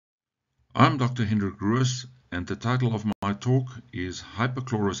I'm Dr. Hendrik Roos, and the title of my talk is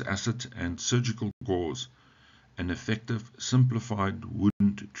Hypochlorous Acid and Surgical Gauze, an effective simplified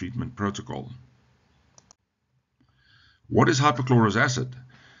wound treatment protocol. What is hypochlorous acid?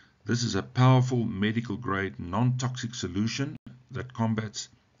 This is a powerful medical-grade non-toxic solution that combats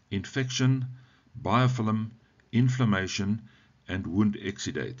infection, biofilm, inflammation, and wound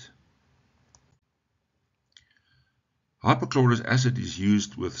exudate. Hypochlorous acid is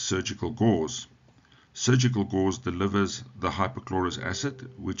used with surgical gauze. Surgical gauze delivers the hypochlorous acid,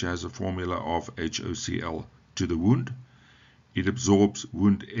 which has a formula of HOCl, to the wound. It absorbs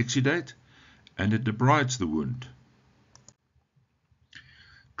wound exudate and it debrides the wound.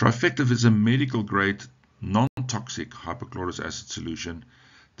 Trifectiv is a medical-grade, non-toxic hypochlorous acid solution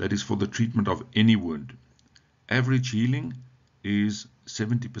that is for the treatment of any wound. Average healing is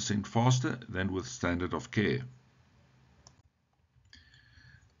 70% faster than with standard of care.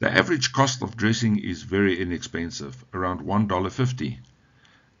 The average cost of dressing is very inexpensive, around $1.50.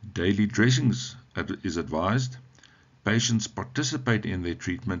 Daily dressings is advised. Patients participate in their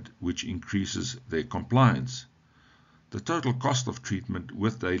treatment, which increases their compliance. The total cost of treatment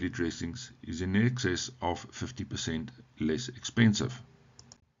with daily dressings is in excess of 50% less expensive.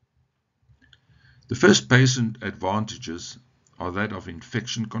 The first patient advantages are that of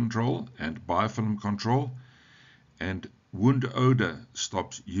infection control and biofilm control, and wound odor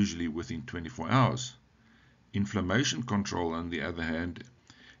stops usually within 24 hours. Inflammation control, on the other hand,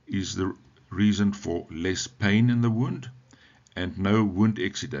 is the reason for less pain in the wound and no wound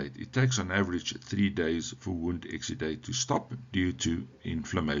exudate. It takes on average 3 days for wound exudate to stop due to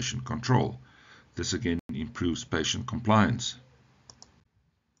inflammation control. This again improves patient compliance.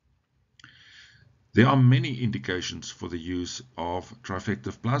 There are many indications for the use of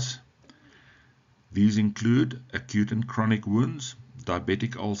Trifectiv Plus. These include acute and chronic wounds,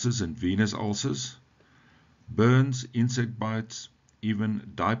 diabetic ulcers and venous ulcers, burns, insect bites,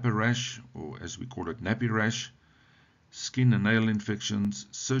 even diaper rash, or as we call it, nappy rash, skin and nail infections,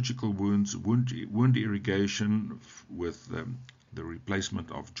 surgical wounds, wound irrigation with the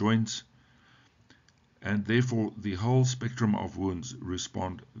replacement of joints, and therefore the whole spectrum of wounds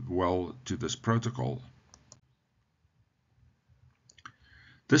respond well to this protocol.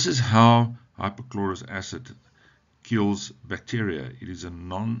 This is how hypochlorous acid kills bacteria. It is a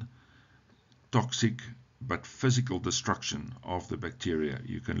non-toxic but physical destruction of the bacteria.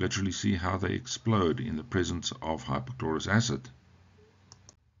 You can literally see how they explode in the presence of hypochlorous acid.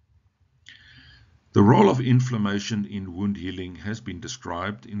 The role of inflammation in wound healing has been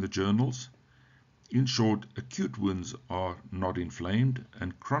described in the journals. In short, acute wounds are not inflamed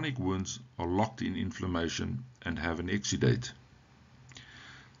and chronic wounds are locked in inflammation and have an exudate.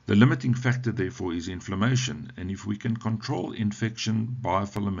 The limiting factor, therefore, is inflammation, and if we can control infection,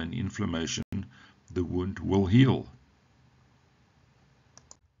 biofilm, and inflammation, the wound will heal.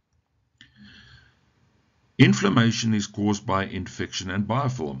 Inflammation is caused by infection and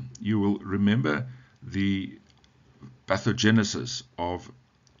biofilm. You will remember the pathogenesis of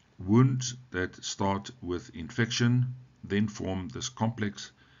wounds that start with infection, then form this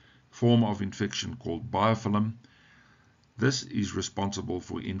complex form of infection called biofilm. This is responsible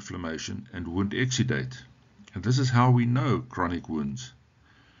for inflammation and wound exudate. And this is how we know chronic wounds.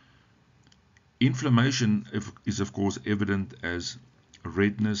 Inflammation is of course evident as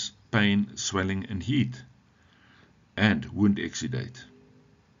redness, pain, swelling and heat, and wound exudate.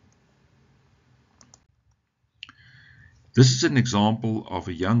 This is an example of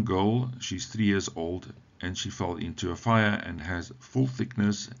a young girl. She's 3 years old and she fell into a fire and has full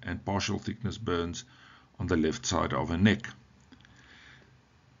thickness and partial thickness burns on the left side of her neck.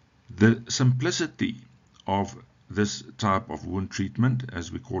 The simplicity of this type of wound treatment,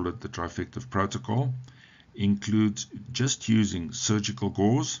 as we call it the Trifectiv protocol, includes just using surgical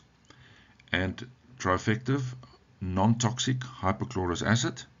gauze and Trifectiv non-toxic hypochlorous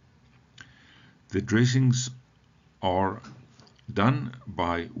acid. The dressings are done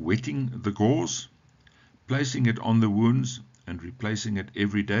by wetting the gauze, placing it on the wounds and replacing it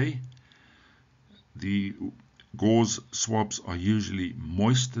every day. The gauze swabs are usually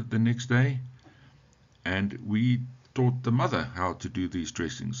moist the next day, and we taught the mother how to do these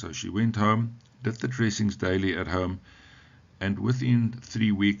dressings. So she went home, did the dressings daily at home, and within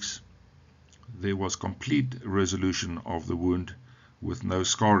 3 weeks there was complete resolution of the wound with no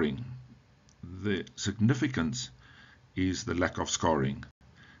scarring. The significance is the lack of scarring,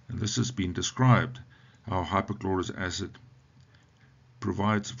 and this has been described, how hypochlorous acid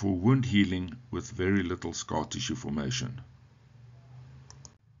provides for wound healing with very little scar tissue formation.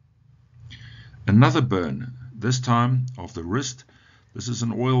 Another burn, this time of the wrist. This is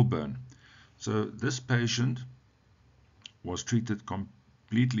an oil burn. So this patient was treated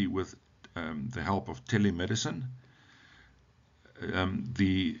completely with the help of telemedicine.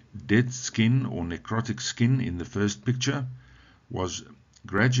 The dead skin or necrotic skin in the first picture was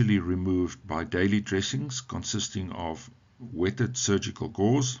gradually removed by daily dressings consisting of wetted surgical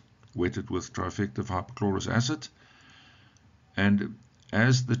gauze, wetted with Trifectiv hypochlorous acid, and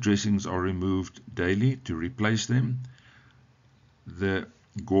as the dressings are removed daily to replace them, the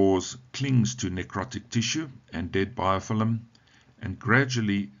gauze clings to necrotic tissue and dead biofilm, and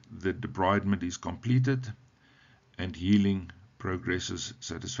gradually the debridement is completed and healing progresses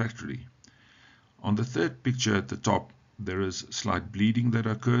satisfactorily. On the third picture at the top, there is slight bleeding that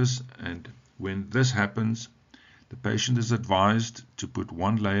occurs, and when this happens, the patient is advised to put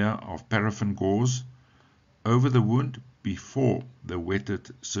one layer of paraffin gauze over the wound before the wetted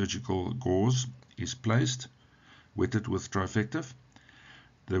surgical gauze is placed, wetted with Trifectiv.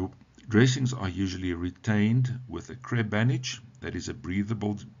 The dressings are usually retained with a crepe bandage, that is a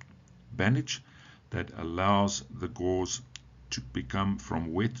breathable bandage that allows the gauze to become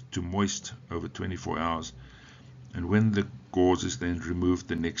from wet to moist over 24 hours. And when the gauze is then removed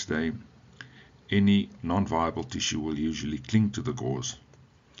the next day, any non-viable tissue will usually cling to the gauze.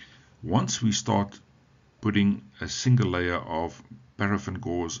 Once we start putting a single layer of paraffin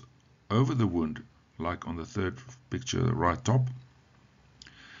gauze over the wound, like on the third picture, the right top,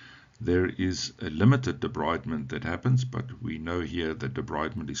 there is a limited debridement that happens, but we know here that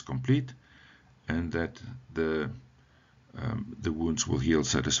debridement is complete and that the wounds will heal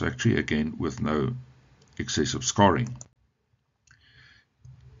satisfactorily, again with no excessive scarring.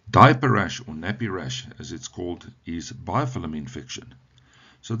 Diaper rash, or nappy rash as it's called, is biofilm infection.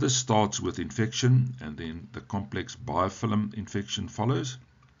 So this starts with infection and then the complex biofilm infection follows.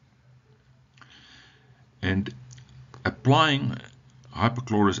 And applying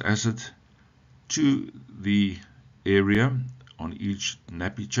hypochlorous acid to the area on each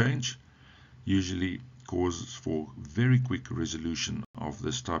nappy change usually causes for very quick resolution of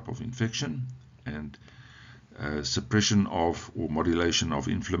this type of infection, and suppression of or modulation of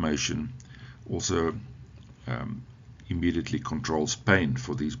inflammation also immediately controls pain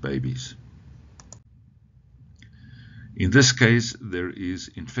for these babies. In this case, there is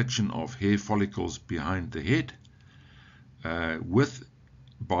infection of hair follicles behind the head with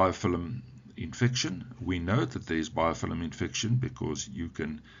biofilm infection. We know that there is biofilm infection because you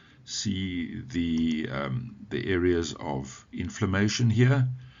can see the areas of inflammation here.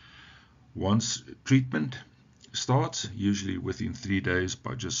 Once treatment starts, usually within 3 days,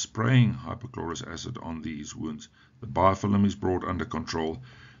 by just spraying hypochlorous acid on these wounds, the biofilm is brought under control,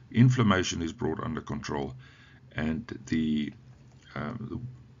 inflammation is brought under control, and the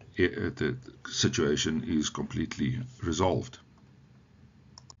situation is completely resolved.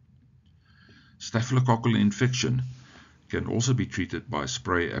 Staphylococcal infection can also be treated by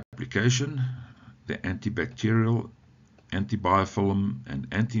spray application. The antibacterial, antibiofilm, and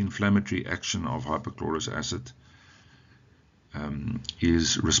anti-inflammatory action of hypochlorous acid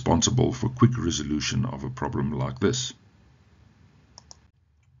is responsible for quick resolution of a problem like this.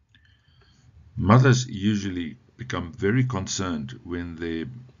 Mothers usually become very concerned when their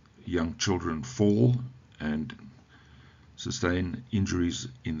young children fall and sustain injuries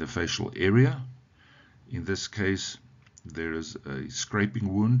in the facial area. In this case, there is a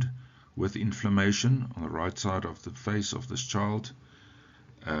scraping wound with inflammation on the right side of the face of this child,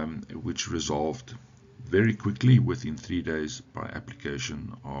 which resolved very quickly within 3 days by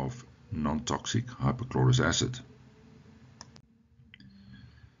application of non-toxic hypochlorous acid.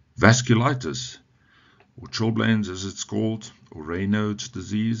 Vasculitis, or chilblains as it's called, or Raynaud's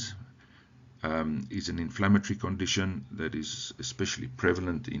disease, is an inflammatory condition that is especially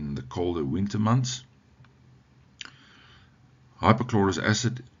prevalent in the colder winter months. Hypochlorous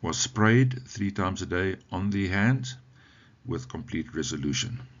acid was sprayed 3 times a day on the hands with complete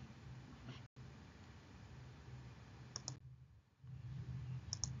resolution.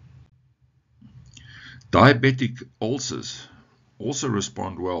 Diabetic ulcers also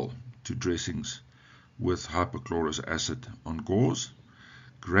respond well to dressings with hypochlorous acid on gauze.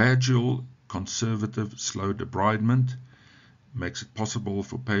 Gradual, conservative, slow debridement makes it possible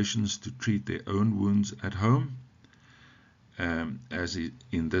for patients to treat their own wounds at home. As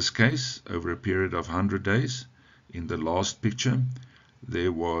in this case, over a period of 100 days. In the last picture,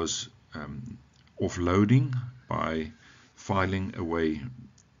 there was offloading by filing away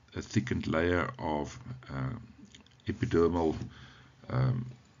a thickened layer of epidermal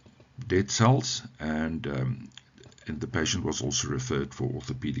dead cells, and the patient was also referred for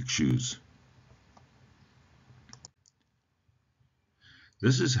orthopedic shoes.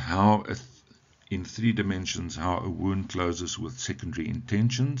 This is how in 3 dimensions how a wound closes with secondary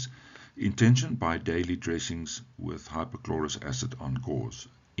intention by daily dressings with hypochlorous acid on gauze.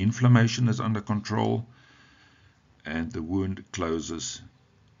 Inflammation is under control and the wound closes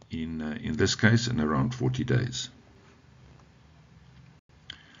in this case in around 40 days.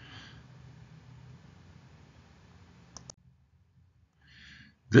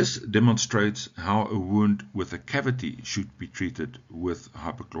 This demonstrates how a wound with a cavity should be treated with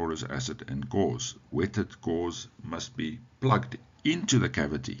hypochlorous acid and gauze. Wetted gauze must be plugged into the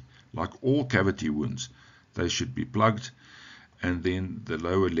cavity. Like all cavity wounds, they should be plugged, and then the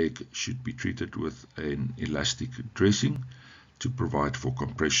lower leg should be treated with an elastic dressing to provide for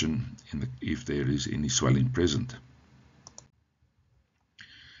compression if there is any swelling present.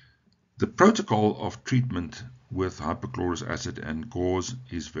 The protocol of treatment with hypochlorous acid and gauze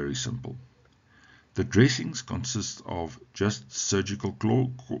is very simple. The dressings consist of just surgical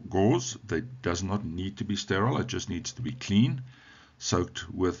gauze. That does not need to be sterile, it just needs to be clean, soaked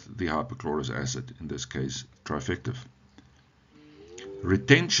with the hypochlorous acid, in this case Trifectiv.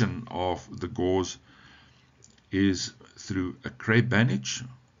 Retention of the gauze is through a crepe bandage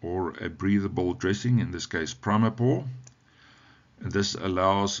or a breathable dressing, in this case Primapore. This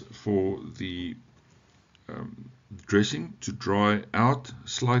allows for the dressing to dry out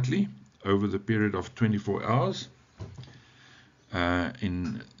slightly over the period of 24 hours.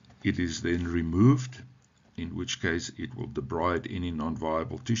 It is then removed, in which case it will debride any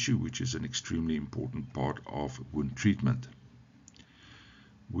non-viable tissue, which is an extremely important part of wound treatment.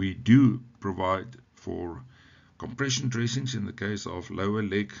 We do provide for compression dressings in the case of lower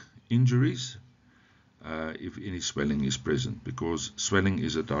leg injuries if any swelling is present, because swelling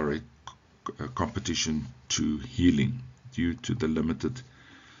is a direct competition to healing due to the limited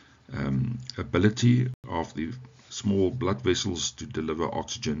ability of the small blood vessels to deliver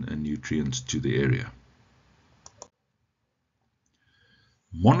oxygen and nutrients to the area.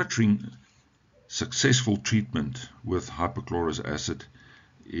 Monitoring successful treatment with hypochlorous acid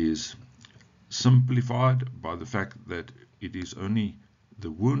is simplified by the fact that it is only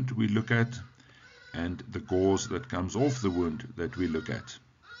the wound we look at and the gauze that comes off the wound that we look at.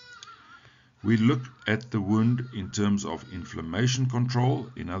 We look at the wound in terms of inflammation control,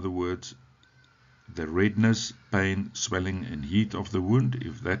 in other words, the redness, pain, swelling and heat of the wound,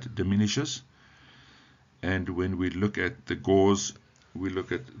 if that diminishes. And when we look at the gauze, we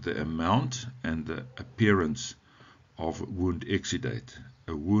look at the amount and the appearance of wound exudate.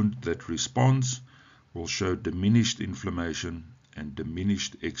 A wound that responds will show diminished inflammation and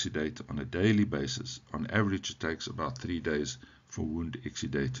diminished exudate on a daily basis. On average, it takes about 3 days for wound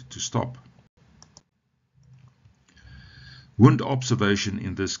exudate to stop. Wound observation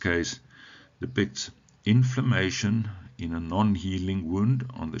in this case depicts inflammation in a non-healing wound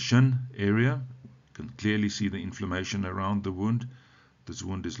on the shin area. You can clearly see the inflammation around the wound. This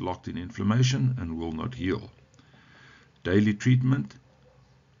wound is locked in inflammation and will not heal. Daily treatment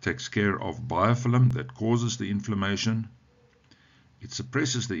takes care of biofilm that causes the inflammation. It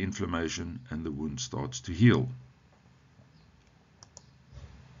suppresses the inflammation and the wound starts to heal.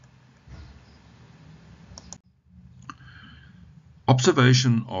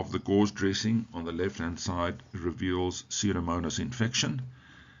 Observation of the gauze dressing on the left-hand side reveals Pseudomonas infection,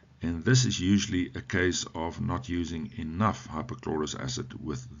 and this is usually a case of not using enough hypochlorous acid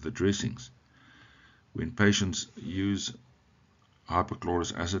with the dressings. When patients use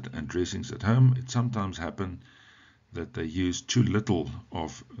hypochlorous acid and dressings at home, it sometimes happens that they use too little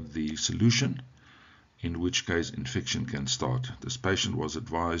of the solution, in which case infection can start. This patient was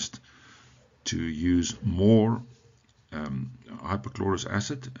advised to use more hypochlorous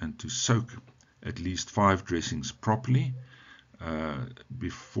acid and to soak at least 5 dressings properly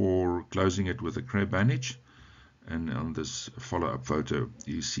before closing it with a crepe bandage. And on this follow-up photo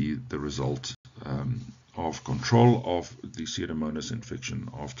you see the result of control of the Pseudomonas infection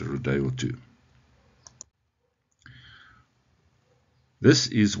after a day or 2. This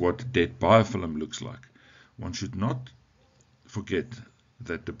is what dead biofilm looks like. One should not forget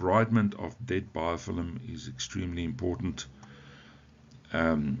that debridement of dead biofilm is extremely important,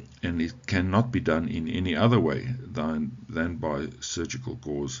 and it cannot be done in any other way than by surgical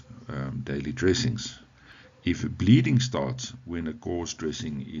gauze daily dressings. If bleeding starts when a gauze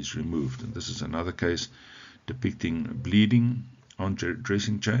dressing is removed, and this is another case depicting bleeding on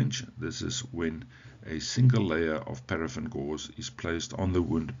dressing change, this is when a single layer of paraffin gauze is placed on the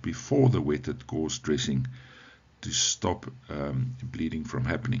wound before the wetted gauze dressing to stop bleeding from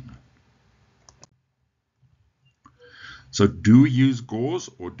happening. So do we use gauze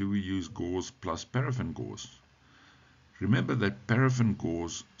or do we use gauze plus paraffin gauze? Remember that paraffin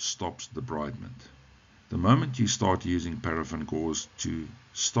gauze stops debridement. The moment you start using paraffin gauze to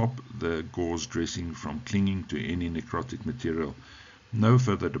stop the gauze dressing from clinging to any necrotic material, no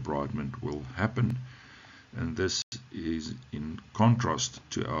further debridement will happen, and this is in contrast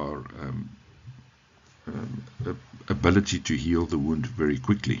to our ability to heal the wound very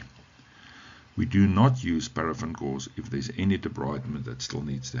quickly. We do not use paraffin gauze if there's any debridement that still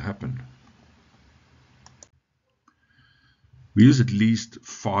needs to happen. We use at least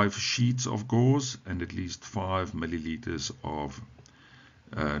 5 sheets of gauze and at least 5 milliliters of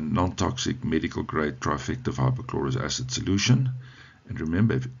non-toxic medical grade Trifectiv hypochlorous acid solution. And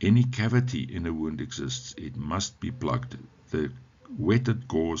remember, if any cavity in a wound exists, it must be plugged. The wetted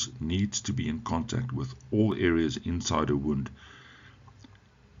gauze needs to be in contact with all areas inside a wound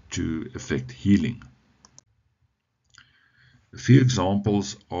to effect healing. A few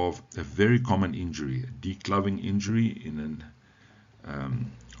examples of a very common injury, a decloving injury in an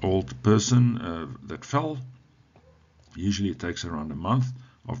old person that fell. Usually it takes around a month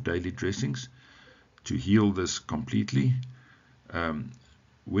of daily dressings to heal this completely.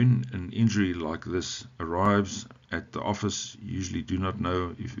 When an injury like this arrives at the office, you usually do not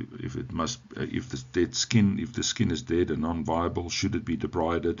know if the skin is dead and non-viable, should it be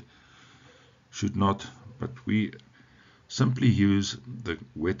debrided, should not, but we simply use the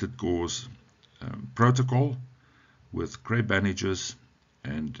wetted gauze protocol with grey bandages,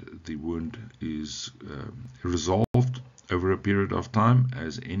 and the wound is resolved over a period of time,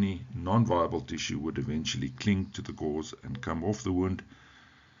 as any non-viable tissue would eventually cling to the gauze and come off the wound,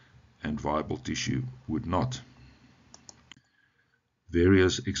 and viable tissue would not.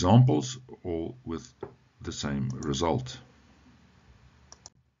 Various examples, all with the same result.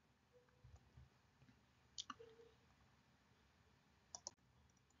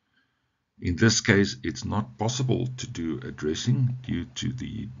 In this case, it's not possible to do a dressing due to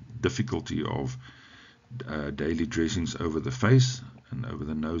the difficulty of daily dressings over the face and over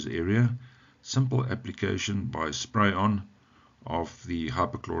the nose area. Simple application by spray-on of the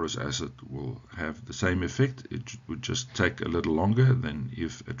hypochlorous acid will have the same effect. It would just take a little longer than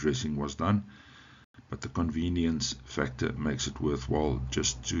if a dressing was done, but the convenience factor makes it worthwhile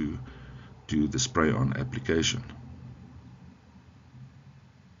just to do the spray-on application.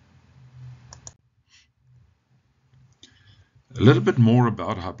 A little bit more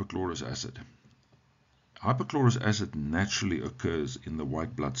about hypochlorous acid. Hypochlorous acid naturally occurs in the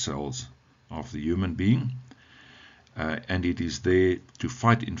white blood cells of the human being, and it is there to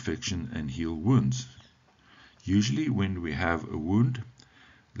fight infection and heal wounds. Usually when we have a wound,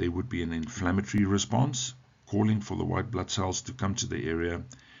 there would be an inflammatory response calling for the white blood cells to come to the area,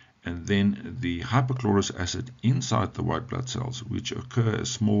 and then the hypochlorous acid inside the white blood cells, which occur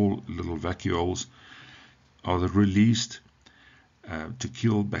as small little vacuoles, are released to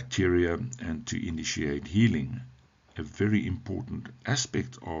kill bacteria and to initiate healing. A very important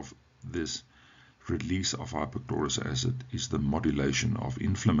aspect of this release of hypochlorous acid is the modulation of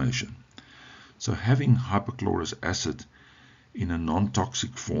inflammation. So having hypochlorous acid in a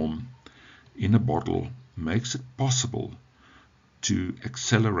non-toxic form in a bottle makes it possible to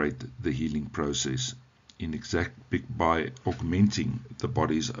accelerate the healing process by augmenting the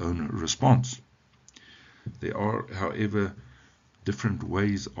body's own response. There are, however, different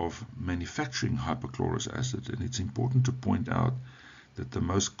ways of manufacturing hypochlorous acid, and it's important to point out that the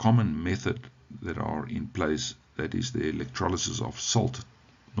most common method that are in place, that is the electrolysis of salt,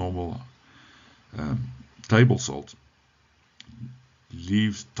 normal table salt,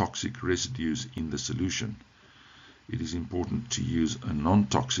 leaves toxic residues in the solution. It is important to use a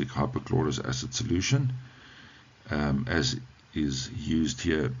non-toxic hypochlorous acid solution, as is used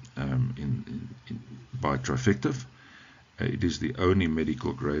here by Trifectiv. It is the only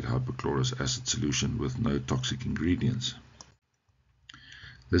medical grade hypochlorous acid solution with no toxic ingredients.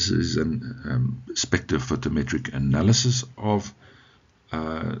 This is an spectrophotometric analysis of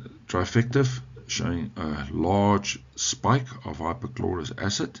Trifectiv, showing a large spike of hypochlorous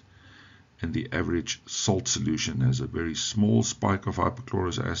acid, and the average salt solution has a very small spike of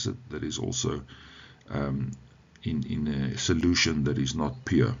hypochlorous acid that is also in a solution that is not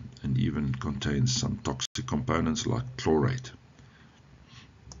pure and even contains some toxic components like chlorate.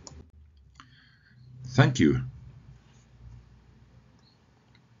 Thank you.